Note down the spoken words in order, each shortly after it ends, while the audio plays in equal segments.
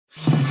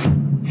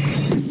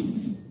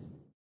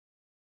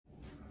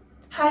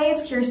Hi,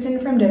 it's Kirsten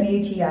from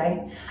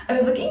WTI. I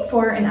was looking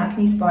for an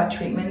acne spot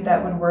treatment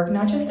that would work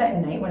not just at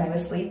night when I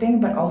was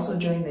sleeping, but also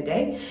during the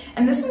day.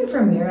 And this one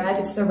from Murad,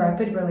 it's the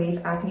Rapid Relief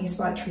Acne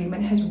Spot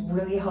Treatment, has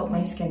really helped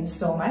my skin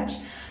so much.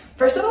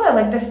 First of all, I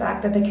like the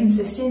fact that the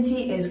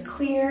consistency is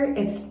clear,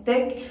 it's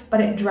thick,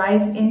 but it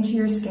dries into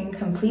your skin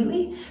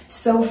completely.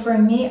 So for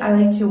me, I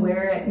like to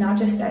wear it not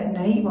just at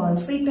night while I'm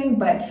sleeping,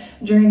 but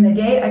during the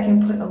day, I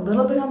can put a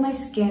little bit on my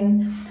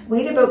skin,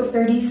 wait about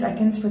 30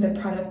 seconds for the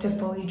product to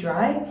fully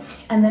dry,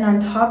 and then on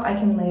top, I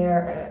can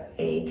layer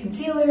a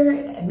concealer,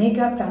 a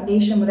makeup,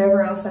 foundation,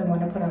 whatever else I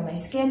want to put on my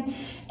skin,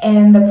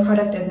 and the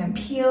product doesn't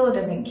peel, it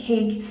doesn't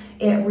cake,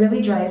 it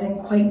really dries in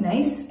quite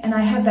nice, and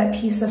I have that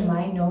peace of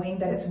mind knowing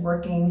that it's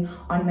working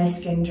on my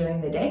skin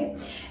during the day.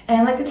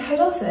 And like the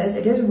title says,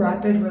 it is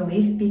rapid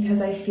relief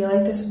because I feel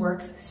like this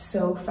works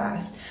so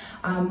fast.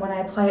 When I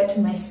apply it to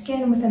my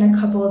skin, within a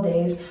couple of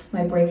days,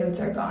 my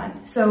breakouts are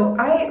gone. So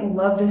I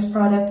love this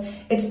product.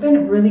 It's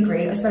been really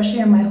great,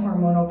 especially on my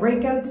hormonal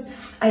breakouts.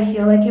 I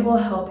feel like it will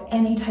help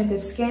any type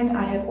of skin.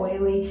 I have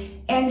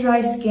oily and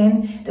dry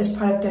skin. This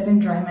product doesn't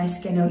dry my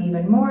skin out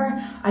even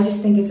more. I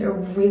just think it's a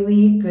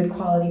really good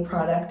quality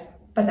product,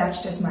 but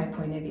that's just my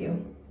point of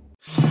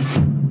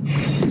view.